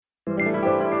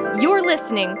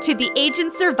listening to the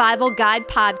Agent Survival Guide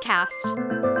podcast,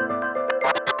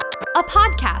 a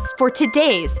podcast for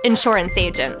today's insurance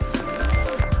agents.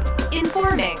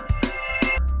 Informing,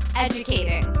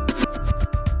 educating,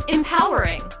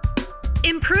 empowering,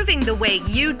 improving the way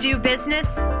you do business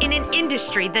in an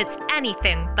industry that's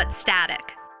anything but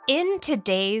static. In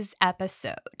today's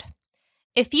episode,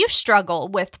 if you struggle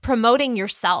with promoting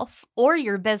yourself or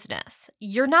your business,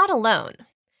 you're not alone.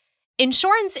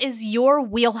 Insurance is your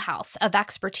wheelhouse of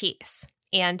expertise,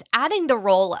 and adding the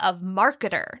role of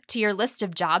marketer to your list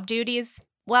of job duties,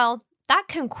 well, that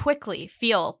can quickly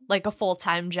feel like a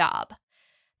full-time job.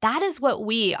 That is what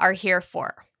we are here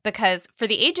for, because for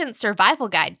the Agent Survival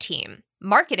Guide team,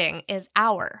 marketing is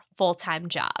our full-time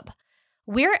job.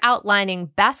 We're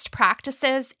outlining best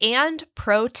practices and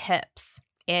pro tips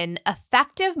in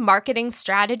effective marketing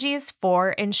strategies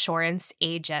for insurance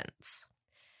agents.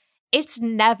 It's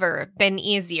never been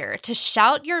easier to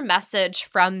shout your message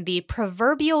from the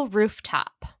proverbial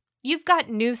rooftop. You've got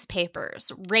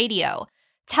newspapers, radio,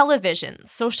 television,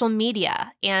 social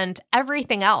media, and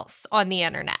everything else on the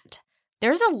internet.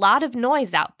 There's a lot of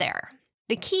noise out there.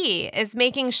 The key is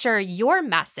making sure your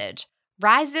message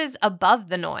rises above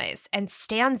the noise and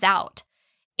stands out,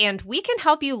 and we can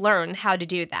help you learn how to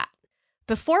do that.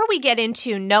 Before we get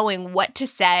into knowing what to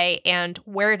say and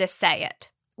where to say it,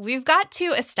 we've got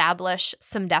to establish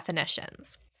some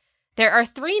definitions. There are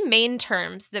three main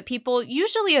terms that people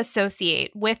usually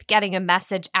associate with getting a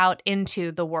message out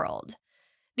into the world.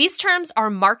 These terms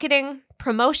are marketing,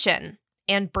 promotion,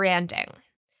 and branding.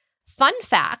 Fun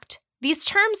fact, these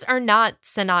terms are not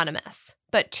synonymous,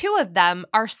 but two of them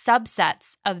are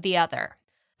subsets of the other.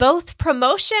 Both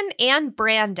promotion and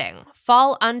branding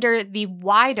fall under the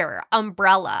wider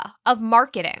umbrella of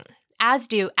marketing, as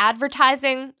do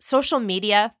advertising, social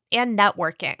media, and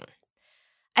networking.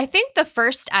 I think the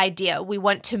first idea we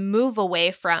want to move away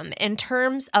from in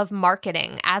terms of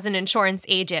marketing as an insurance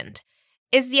agent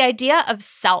is the idea of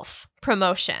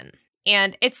self-promotion.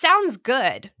 And it sounds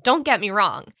good, don't get me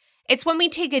wrong. It's when we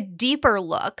take a deeper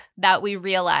look that we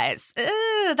realize,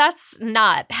 that's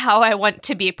not how I want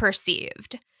to be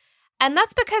perceived. And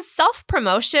that's because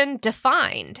self-promotion,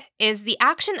 defined, is the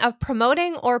action of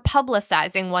promoting or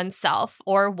publicizing oneself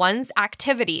or one's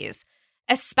activities,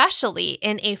 especially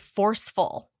in a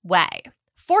forceful way.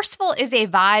 Forceful is a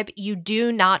vibe you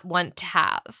do not want to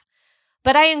have.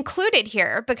 But I include it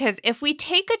here because if we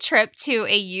take a trip to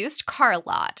a used car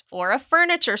lot or a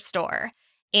furniture store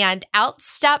and out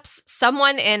steps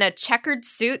someone in a checkered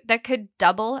suit that could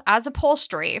double as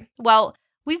upholstery, well,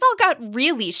 we've all got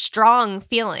really strong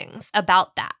feelings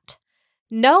about that.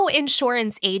 No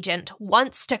insurance agent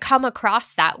wants to come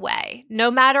across that way,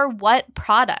 no matter what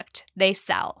product they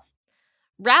sell.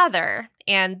 Rather,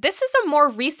 and this is a more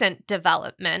recent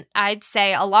development, I'd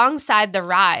say alongside the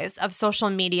rise of social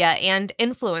media and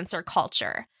influencer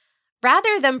culture,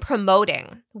 rather than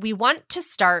promoting, we want to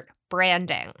start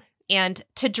branding. And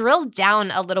to drill down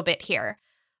a little bit here,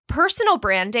 personal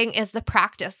branding is the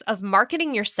practice of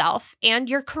marketing yourself and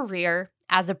your career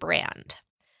as a brand.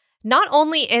 Not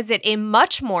only is it a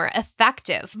much more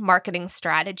effective marketing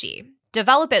strategy,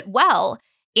 develop it well,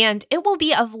 and it will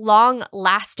be of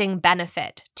long-lasting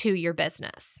benefit to your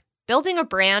business. Building a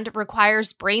brand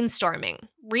requires brainstorming,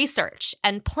 research,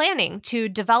 and planning to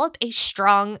develop a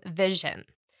strong vision.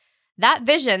 That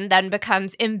vision then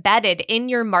becomes embedded in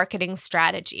your marketing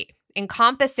strategy,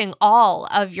 encompassing all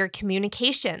of your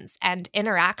communications and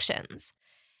interactions.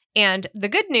 And the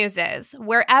good news is,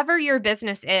 wherever your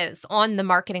business is on the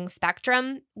marketing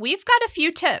spectrum, we've got a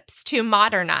few tips to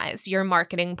modernize your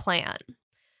marketing plan.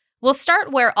 We'll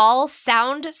start where all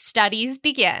sound studies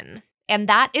begin, and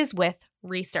that is with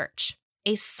research,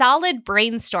 a solid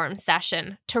brainstorm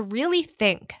session to really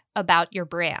think about your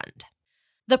brand.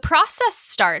 The process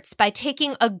starts by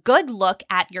taking a good look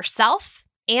at yourself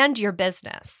and your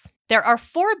business. There are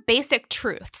 4 basic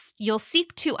truths you'll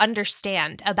seek to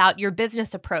understand about your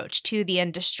business approach to the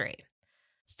industry: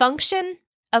 function,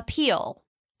 appeal,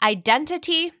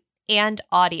 identity, and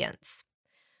audience.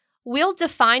 We'll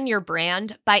define your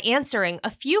brand by answering a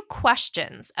few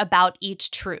questions about each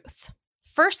truth.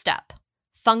 First up,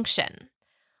 function.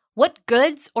 What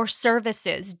goods or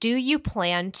services do you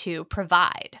plan to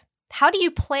provide? How do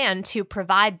you plan to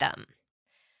provide them?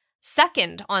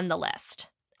 Second on the list,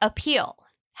 appeal.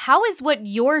 How is what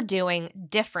you're doing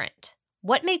different?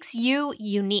 What makes you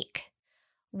unique?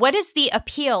 What is the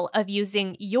appeal of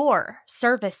using your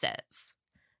services?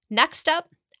 Next up,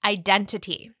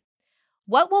 identity.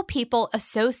 What will people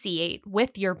associate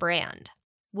with your brand?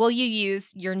 Will you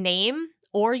use your name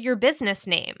or your business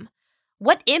name?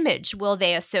 What image will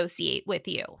they associate with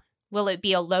you? Will it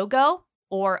be a logo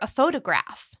or a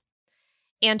photograph?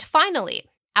 And finally,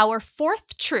 our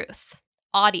fourth truth,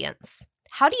 audience.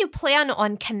 How do you plan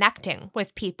on connecting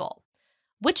with people?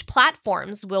 Which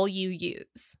platforms will you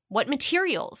use? What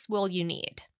materials will you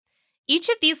need? Each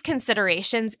of these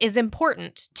considerations is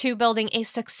important to building a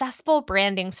successful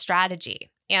branding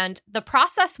strategy, and the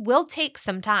process will take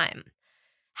some time.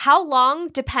 How long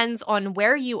depends on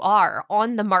where you are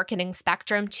on the marketing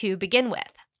spectrum to begin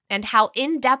with, and how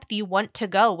in-depth you want to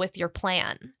go with your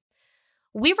plan.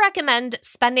 We recommend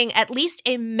spending at least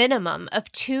a minimum of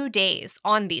 2 days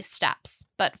on these steps,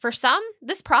 but for some,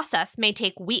 this process may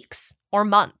take weeks or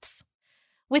months.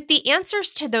 With the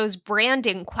answers to those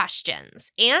branding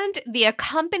questions and the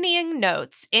accompanying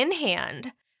notes in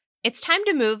hand, it's time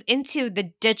to move into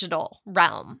the digital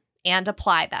realm and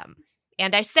apply them.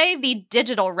 And I say the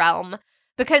digital realm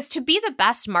because to be the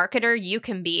best marketer you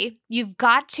can be, you've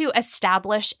got to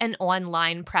establish an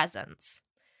online presence.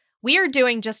 We are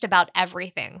doing just about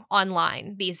everything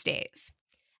online these days.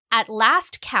 At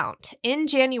last count, in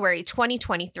January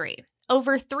 2023,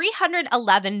 over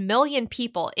 311 million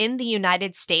people in the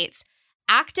United States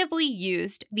actively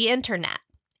used the internet,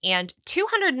 and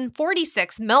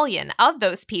 246 million of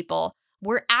those people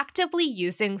were actively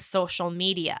using social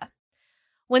media.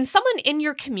 When someone in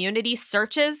your community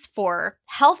searches for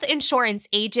health insurance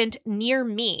agent near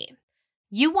me,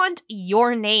 you want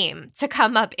your name to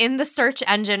come up in the search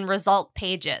engine result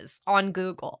pages on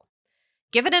Google.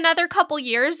 Give it another couple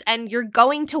years and you're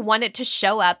going to want it to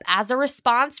show up as a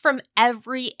response from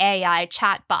every AI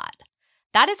chatbot.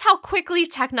 That is how quickly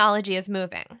technology is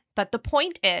moving. But the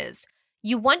point is,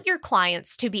 you want your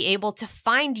clients to be able to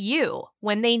find you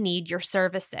when they need your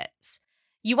services.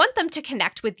 You want them to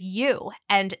connect with you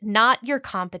and not your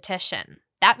competition.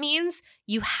 That means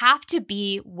you have to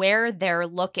be where they're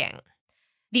looking.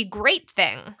 The great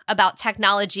thing about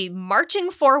technology marching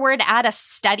forward at a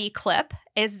steady clip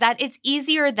is that it's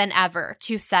easier than ever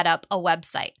to set up a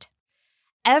website.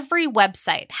 Every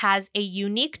website has a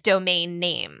unique domain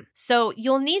name, so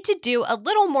you'll need to do a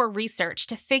little more research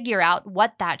to figure out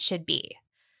what that should be.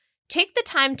 Take the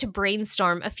time to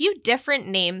brainstorm a few different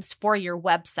names for your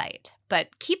website,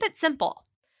 but keep it simple.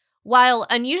 While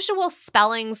unusual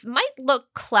spellings might look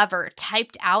clever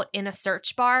typed out in a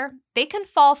search bar, they can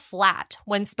fall flat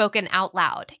when spoken out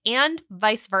loud, and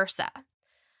vice versa.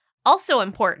 Also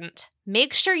important,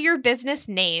 make sure your business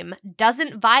name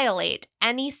doesn't violate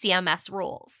any CMS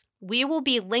rules. We will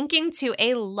be linking to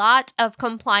a lot of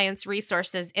compliance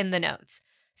resources in the notes,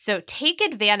 so take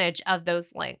advantage of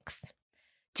those links.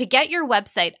 To get your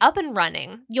website up and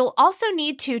running, you'll also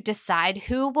need to decide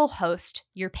who will host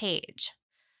your page.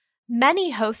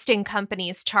 Many hosting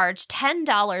companies charge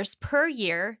 $10 per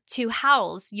year to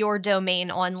house your domain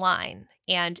online,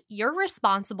 and you're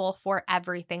responsible for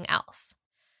everything else.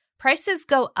 Prices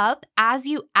go up as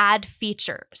you add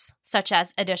features, such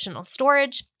as additional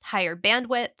storage, higher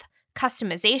bandwidth,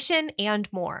 customization, and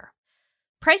more.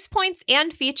 Price points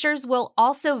and features will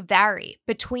also vary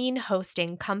between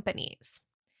hosting companies.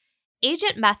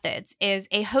 Agent Methods is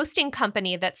a hosting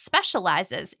company that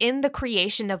specializes in the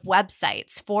creation of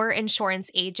websites for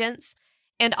insurance agents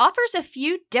and offers a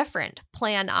few different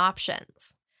plan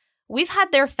options. We've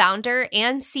had their founder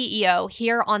and CEO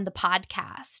here on the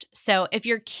podcast, so if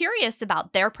you're curious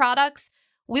about their products,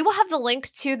 we will have the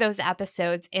link to those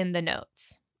episodes in the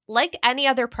notes. Like any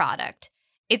other product,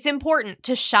 it's important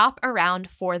to shop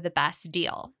around for the best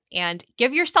deal and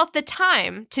give yourself the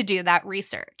time to do that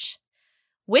research.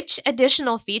 Which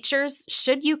additional features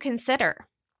should you consider?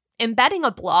 Embedding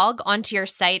a blog onto your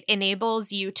site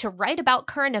enables you to write about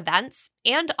current events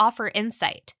and offer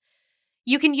insight.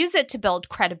 You can use it to build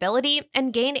credibility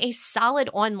and gain a solid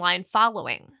online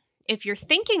following. If you're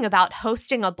thinking about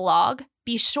hosting a blog,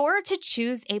 be sure to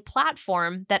choose a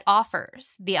platform that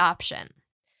offers the option.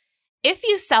 If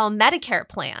you sell Medicare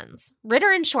plans,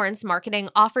 Ritter Insurance Marketing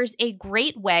offers a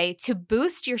great way to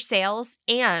boost your sales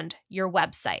and your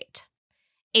website.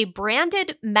 A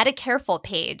branded Medicareful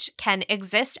page can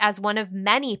exist as one of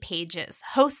many pages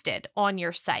hosted on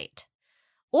your site.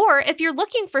 Or if you're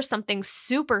looking for something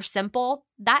super simple,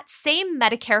 that same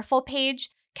Medicareful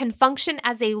page can function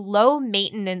as a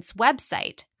low-maintenance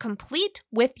website, complete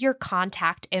with your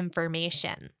contact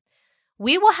information.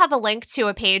 We will have a link to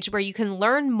a page where you can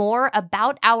learn more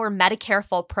about our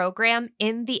Medicareful program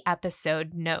in the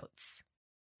episode notes.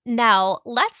 Now,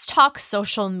 let's talk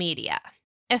social media.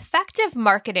 Effective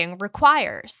marketing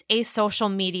requires a social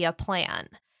media plan.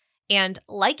 And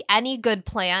like any good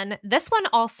plan, this one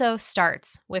also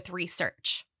starts with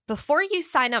research. Before you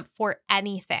sign up for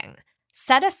anything,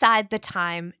 set aside the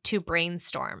time to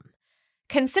brainstorm.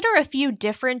 Consider a few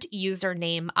different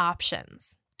username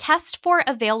options. Test for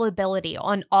availability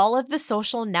on all of the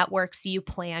social networks you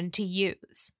plan to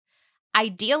use.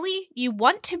 Ideally, you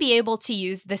want to be able to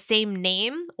use the same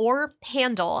name or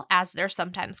handle, as they're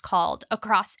sometimes called,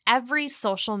 across every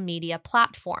social media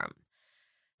platform.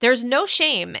 There's no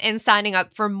shame in signing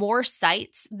up for more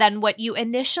sites than what you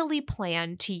initially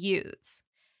plan to use.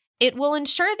 It will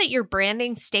ensure that your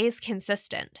branding stays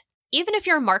consistent, even if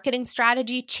your marketing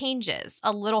strategy changes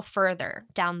a little further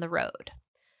down the road.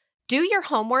 Do your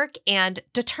homework and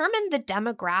determine the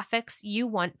demographics you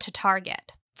want to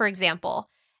target. For example,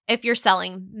 if you're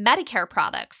selling Medicare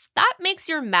products, that makes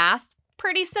your math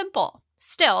pretty simple.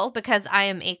 Still, because I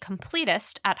am a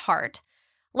completist at heart,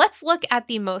 let's look at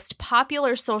the most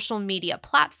popular social media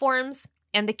platforms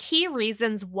and the key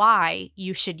reasons why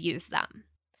you should use them.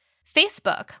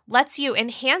 Facebook lets you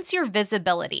enhance your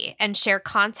visibility and share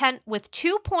content with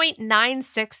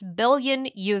 2.96 billion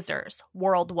users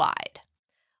worldwide.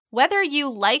 Whether you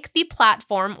like the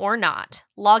platform or not,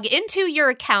 log into your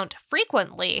account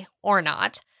frequently or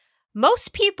not,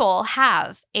 most people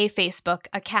have a Facebook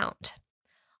account.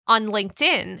 On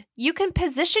LinkedIn, you can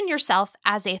position yourself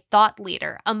as a thought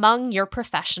leader among your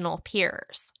professional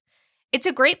peers. It's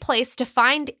a great place to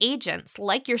find agents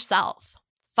like yourself,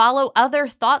 follow other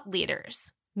thought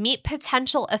leaders, meet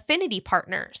potential affinity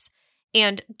partners,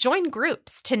 and join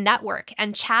groups to network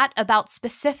and chat about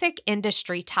specific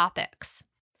industry topics.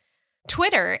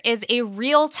 Twitter is a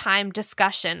real-time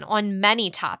discussion on many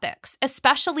topics,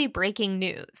 especially breaking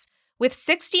news, with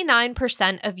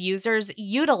 69% of users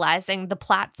utilizing the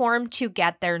platform to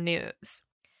get their news.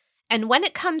 And when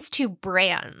it comes to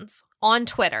brands on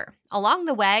Twitter, along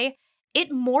the way, it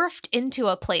morphed into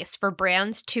a place for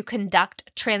brands to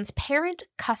conduct transparent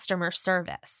customer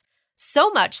service.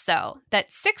 So much so that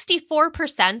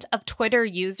 64% of Twitter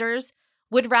users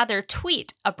would rather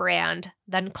tweet a brand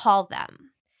than call them.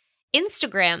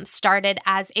 Instagram started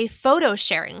as a photo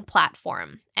sharing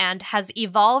platform and has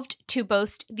evolved to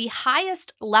boast the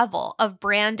highest level of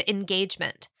brand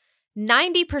engagement.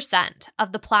 90%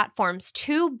 of the platform's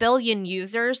 2 billion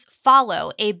users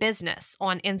follow a business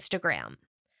on Instagram.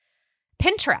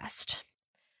 Pinterest.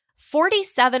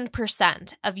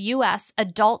 47% of US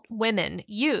adult women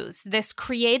use this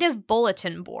creative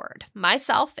bulletin board,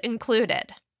 myself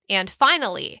included. And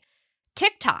finally,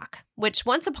 TikTok, which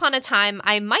once upon a time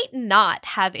I might not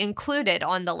have included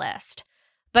on the list,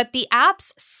 but the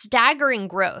app's staggering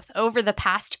growth over the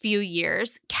past few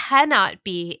years cannot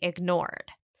be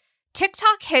ignored.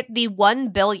 TikTok hit the 1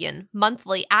 billion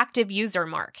monthly active user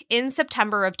mark in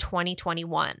September of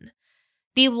 2021.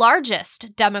 The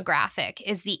largest demographic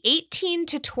is the 18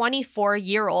 to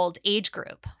 24-year-old age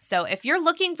group, so if you're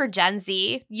looking for Gen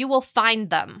Z, you will find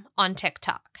them on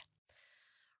TikTok.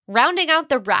 Rounding out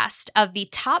the rest of the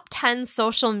top 10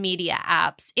 social media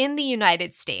apps in the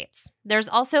United States, there's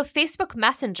also Facebook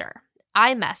Messenger,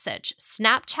 iMessage,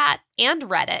 Snapchat, and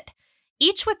Reddit,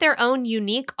 each with their own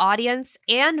unique audience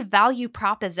and value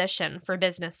proposition for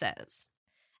businesses.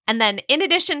 And then in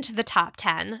addition to the top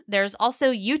 10, there's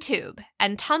also YouTube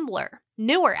and Tumblr,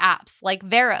 newer apps like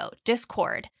Vero,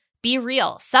 Discord,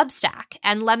 BeReal, Substack,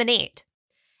 and Lemonade.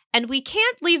 And we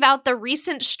can't leave out the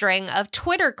recent string of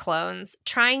Twitter clones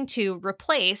trying to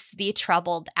replace the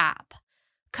troubled app.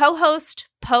 Co-host,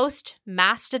 Post,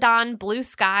 Mastodon, Blue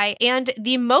Sky, and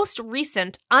the most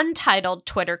recent untitled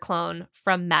Twitter clone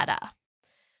from Meta.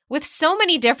 With so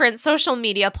many different social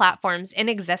media platforms in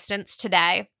existence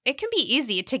today, it can be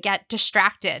easy to get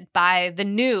distracted by the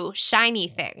new, shiny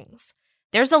things.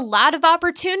 There's a lot of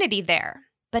opportunity there,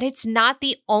 but it's not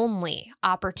the only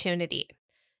opportunity.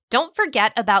 Don't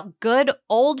forget about good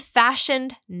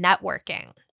old-fashioned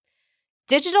networking.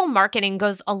 Digital marketing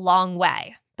goes a long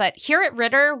way, but here at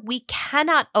Ritter, we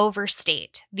cannot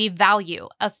overstate the value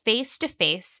of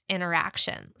face-to-face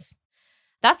interactions.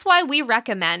 That's why we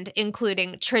recommend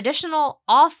including traditional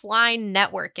offline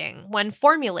networking when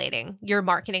formulating your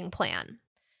marketing plan.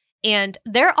 And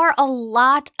there are a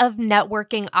lot of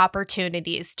networking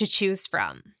opportunities to choose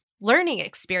from. Learning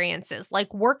experiences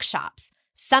like workshops,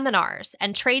 seminars,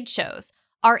 and trade shows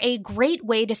are a great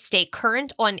way to stay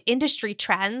current on industry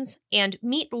trends and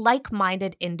meet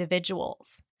like-minded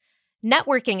individuals.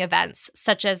 Networking events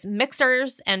such as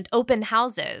mixers and open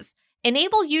houses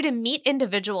enable you to meet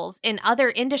individuals in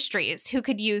other industries who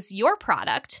could use your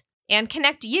product and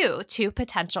connect you to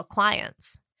potential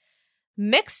clients.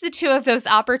 Mix the two of those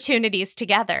opportunities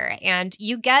together and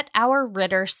you get our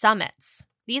Ritter Summits.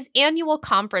 These annual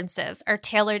conferences are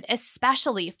tailored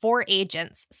especially for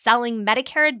agents selling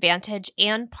Medicare Advantage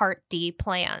and Part D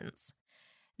plans.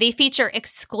 They feature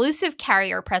exclusive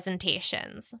carrier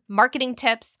presentations, marketing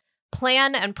tips,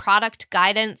 plan and product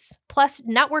guidance, plus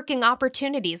networking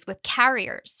opportunities with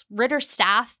carriers, Ritter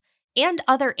staff, and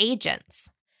other agents.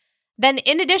 Then,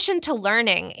 in addition to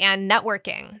learning and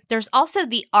networking, there's also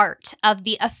the art of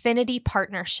the affinity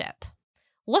partnership.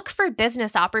 Look for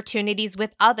business opportunities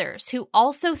with others who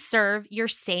also serve your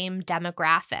same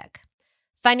demographic.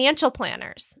 Financial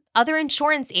planners, other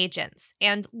insurance agents,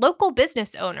 and local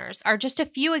business owners are just a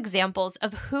few examples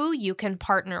of who you can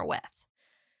partner with.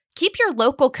 Keep your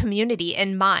local community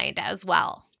in mind as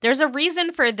well. There's a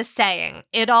reason for the saying,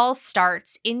 it all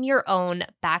starts in your own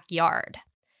backyard.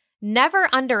 Never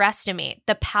underestimate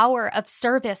the power of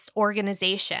service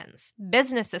organizations,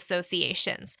 business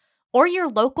associations, or your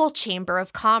local chamber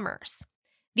of commerce.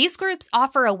 These groups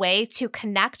offer a way to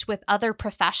connect with other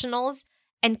professionals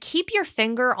and keep your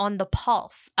finger on the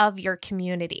pulse of your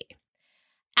community.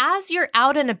 As you're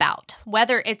out and about,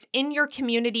 whether it's in your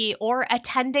community or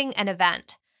attending an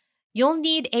event, you'll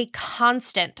need a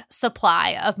constant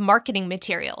supply of marketing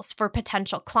materials for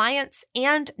potential clients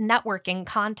and networking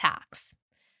contacts.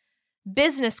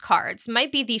 Business cards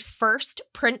might be the first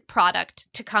print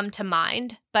product to come to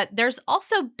mind, but there's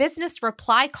also business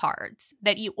reply cards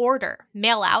that you order,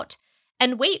 mail out,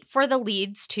 and wait for the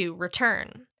leads to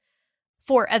return.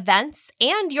 For events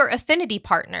and your affinity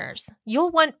partners,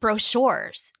 you'll want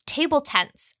brochures, table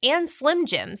tents, and Slim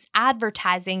Jims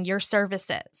advertising your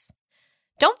services.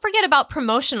 Don't forget about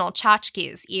promotional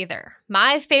tchotchkes either.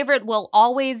 My favorite will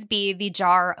always be the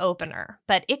jar opener,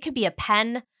 but it could be a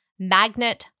pen,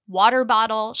 magnet, water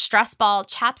bottle, stress ball,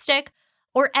 chapstick,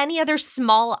 or any other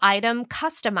small item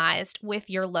customized with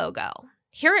your logo.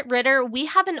 Here at Ritter, we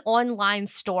have an online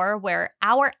store where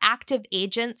our active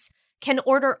agents can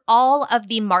order all of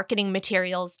the marketing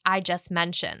materials I just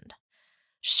mentioned.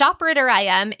 Shop Ritter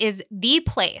IM is the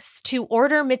place to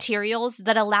order materials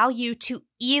that allow you to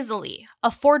easily,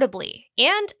 affordably,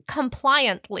 and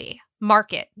compliantly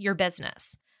market your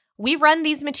business. We run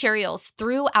these materials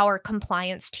through our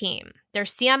compliance team. They're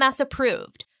CMS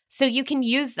approved, so you can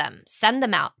use them, send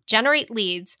them out, generate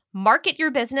leads, market your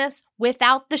business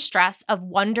without the stress of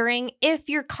wondering if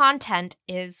your content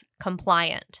is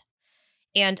compliant.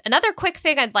 And another quick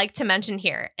thing I'd like to mention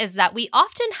here is that we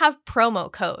often have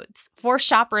promo codes for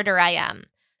Shop Ritter IM.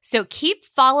 So keep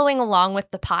following along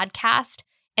with the podcast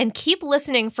and keep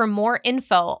listening for more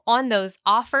info on those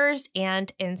offers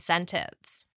and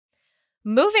incentives.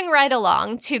 Moving right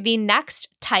along to the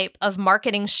next type of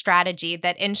marketing strategy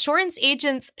that insurance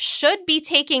agents should be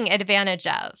taking advantage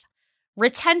of: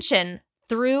 retention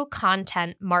through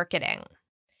content marketing.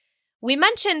 We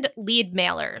mentioned lead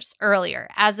mailers earlier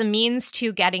as a means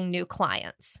to getting new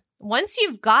clients. Once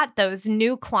you've got those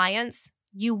new clients,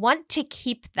 you want to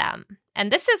keep them.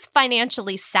 And this is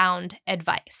financially sound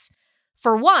advice.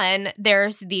 For one,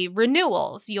 there's the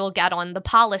renewals you'll get on the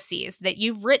policies that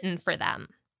you've written for them.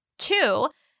 2,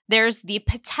 there's the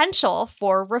potential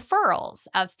for referrals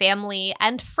of family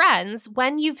and friends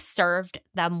when you've served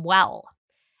them well.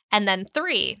 And then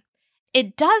 3,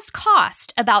 it does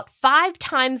cost about 5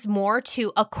 times more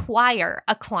to acquire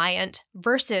a client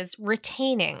versus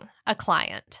retaining a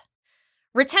client.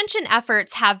 Retention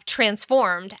efforts have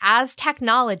transformed as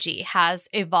technology has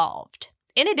evolved.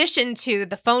 In addition to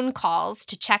the phone calls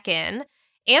to check in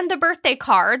and the birthday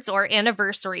cards or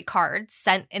anniversary cards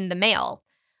sent in the mail,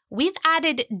 we've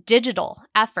added digital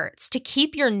efforts to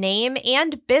keep your name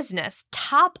and business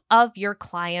top of your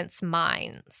clients'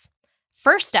 minds.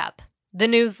 First up, the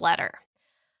newsletter.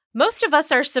 Most of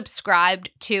us are subscribed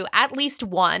to at least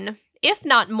one, if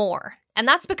not more, and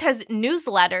that's because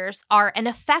newsletters are an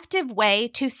effective way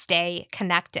to stay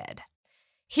connected.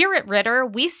 Here at Ritter,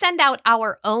 we send out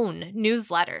our own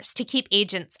newsletters to keep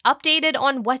agents updated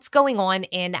on what's going on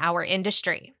in our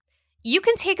industry. You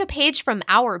can take a page from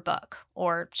our book,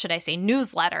 or should I say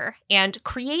newsletter, and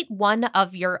create one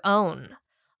of your own.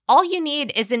 All you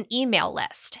need is an email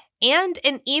list and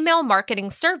an email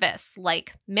marketing service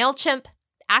like MailChimp,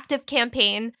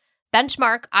 ActiveCampaign,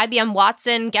 Benchmark, IBM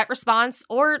Watson, GetResponse,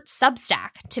 or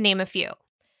Substack, to name a few.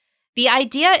 The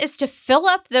idea is to fill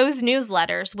up those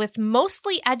newsletters with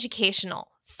mostly educational,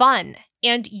 fun,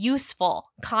 and useful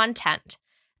content,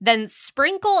 then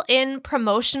sprinkle in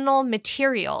promotional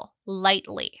material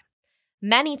lightly.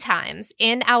 Many times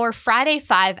in our Friday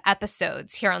 5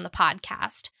 episodes here on the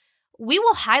podcast, we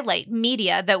will highlight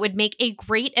media that would make a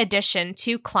great addition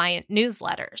to client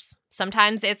newsletters.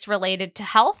 Sometimes it's related to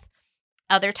health.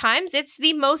 Other times it's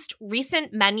the most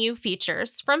recent menu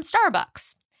features from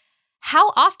Starbucks. How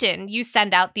often you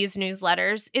send out these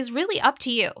newsletters is really up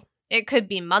to you. It could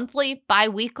be monthly,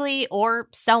 bi-weekly, or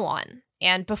so on.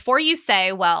 And before you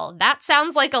say, well, that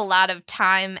sounds like a lot of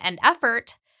time and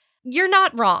effort, you're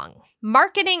not wrong.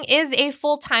 Marketing is a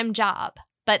full-time job,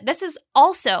 but this is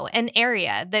also an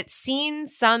area that's seen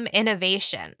some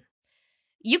innovation.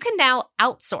 You can now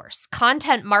outsource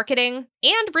content marketing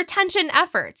and retention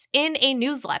efforts in a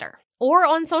newsletter or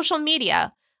on social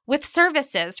media with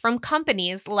services from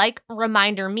companies like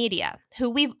Reminder Media, who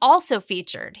we've also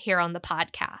featured here on the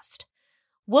podcast.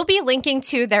 We'll be linking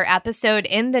to their episode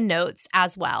in the notes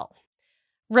as well.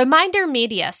 Reminder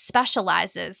Media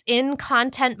specializes in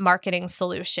content marketing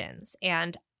solutions,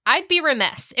 and I'd be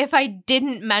remiss if I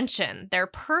didn't mention their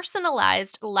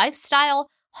personalized lifestyle,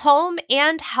 home,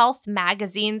 and health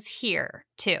magazines here,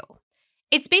 too.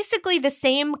 It's basically the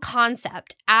same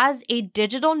concept as a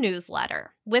digital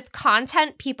newsletter with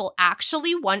content people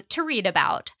actually want to read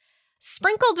about,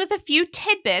 sprinkled with a few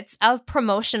tidbits of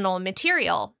promotional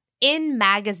material in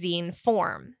magazine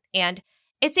form. And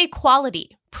it's a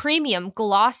quality, premium,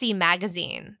 glossy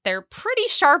magazine. They're pretty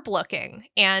sharp looking.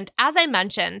 And as I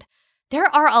mentioned, there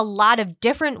are a lot of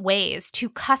different ways to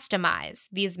customize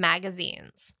these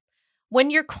magazines. When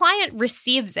your client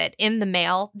receives it in the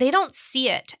mail, they don't see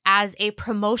it as a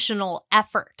promotional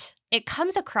effort. It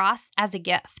comes across as a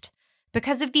gift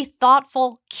because of the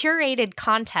thoughtful, curated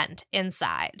content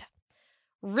inside.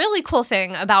 Really cool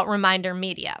thing about Reminder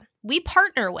Media, we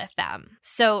partner with them.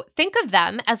 So think of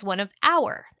them as one of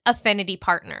our affinity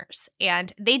partners,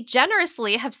 and they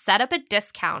generously have set up a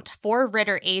discount for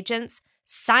Ritter agents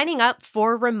signing up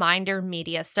for Reminder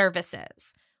Media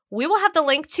services. We will have the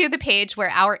link to the page where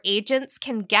our agents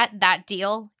can get that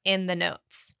deal in the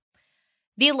notes.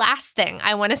 The last thing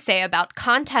I want to say about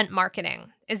content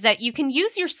marketing is that you can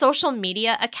use your social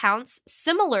media accounts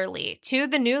similarly to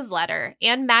the newsletter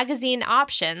and magazine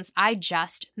options I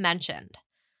just mentioned.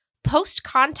 Post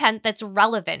content that's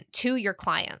relevant to your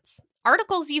clients,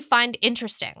 articles you find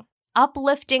interesting,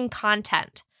 uplifting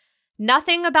content.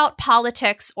 Nothing about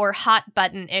politics or hot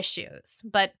button issues,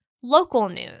 but local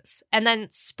news, and then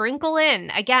sprinkle in,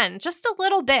 again, just a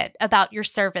little bit about your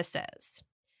services.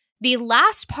 The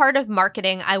last part of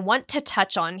marketing I want to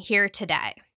touch on here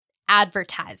today,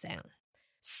 advertising.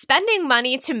 Spending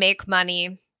money to make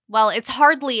money, well, it's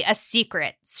hardly a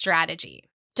secret strategy.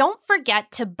 Don't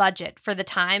forget to budget for the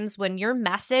times when your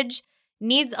message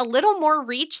needs a little more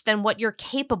reach than what you're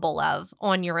capable of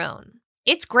on your own.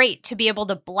 It's great to be able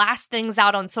to blast things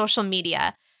out on social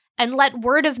media and let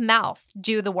word of mouth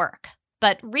do the work.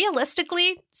 But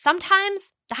realistically,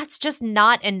 sometimes that's just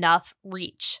not enough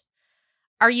reach.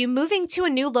 Are you moving to a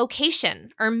new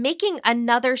location or making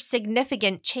another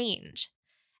significant change?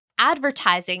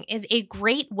 Advertising is a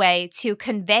great way to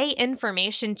convey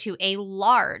information to a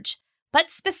large but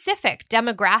specific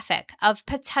demographic of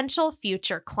potential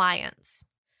future clients.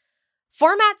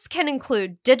 Formats can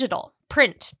include digital,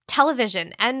 print,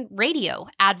 television, and radio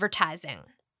advertising.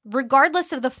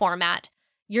 Regardless of the format,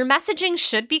 your messaging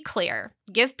should be clear,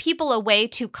 give people a way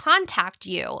to contact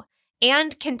you,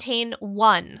 and contain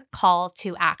one call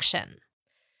to action.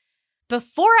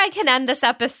 Before I can end this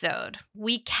episode,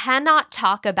 we cannot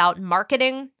talk about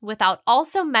marketing without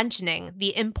also mentioning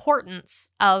the importance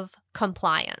of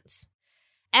compliance.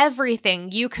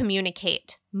 Everything you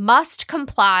communicate must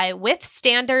comply with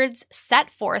standards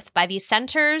set forth by the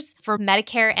Centers for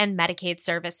Medicare and Medicaid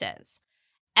Services.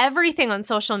 Everything on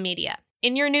social media,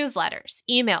 in your newsletters,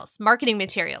 emails, marketing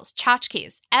materials,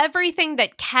 tchotchkes, everything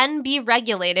that can be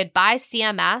regulated by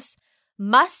CMS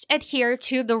must adhere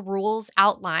to the rules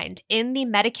outlined in the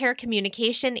Medicare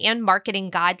Communication and Marketing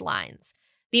Guidelines,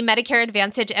 the Medicare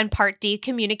Advantage and Part D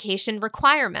communication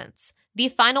requirements, the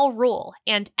final rule,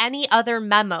 and any other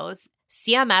memos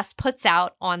CMS puts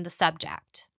out on the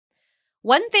subject.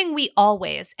 One thing we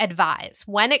always advise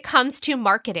when it comes to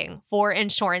marketing for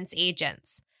insurance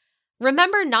agents: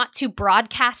 remember not to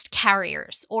broadcast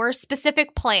carriers or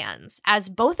specific plans, as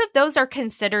both of those are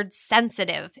considered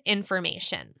sensitive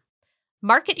information.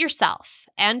 Market yourself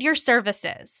and your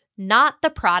services, not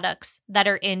the products that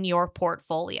are in your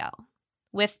portfolio.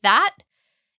 With that,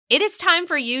 it is time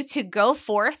for you to go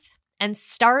forth and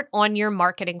start on your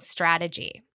marketing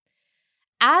strategy.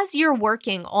 As you're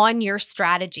working on your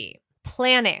strategy,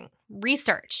 planning,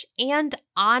 research, and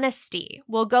honesty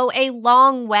will go a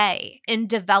long way in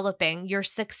developing your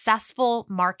successful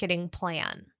marketing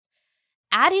plan.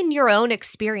 Add in your own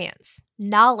experience,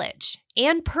 knowledge,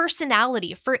 and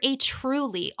personality for a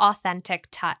truly authentic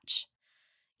touch.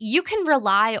 You can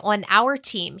rely on our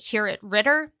team here at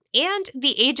Ritter and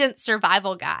the Agent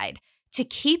Survival Guide to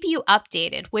keep you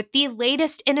updated with the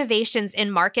latest innovations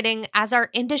in marketing as our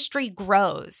industry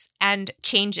grows and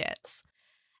changes.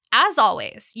 As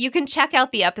always, you can check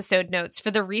out the episode notes for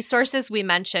the resources we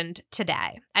mentioned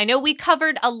today. I know we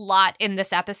covered a lot in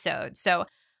this episode, so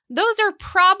those are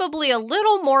probably a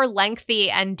little more lengthy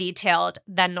and detailed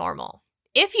than normal.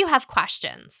 If you have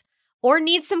questions or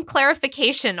need some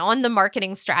clarification on the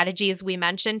marketing strategies we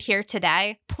mentioned here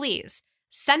today, please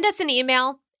send us an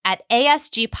email at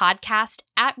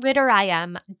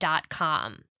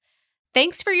asgpodcast@ritterim.com.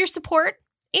 Thanks for your support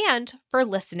and for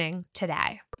listening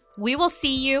today. We will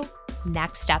see you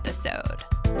next episode.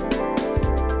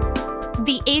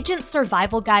 The Agent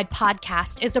Survival Guide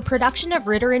podcast is a production of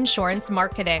Ritter Insurance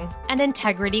Marketing, an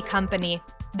integrity company.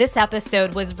 This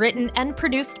episode was written and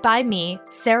produced by me,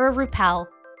 Sarah Ruppel,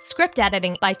 script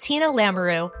editing by Tina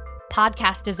Lamoureux,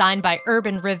 podcast design by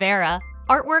Urban Rivera,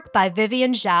 artwork by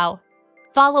Vivian Zhao.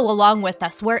 Follow along with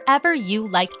us wherever you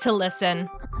like to listen.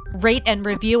 Rate and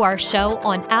review our show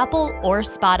on Apple or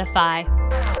Spotify.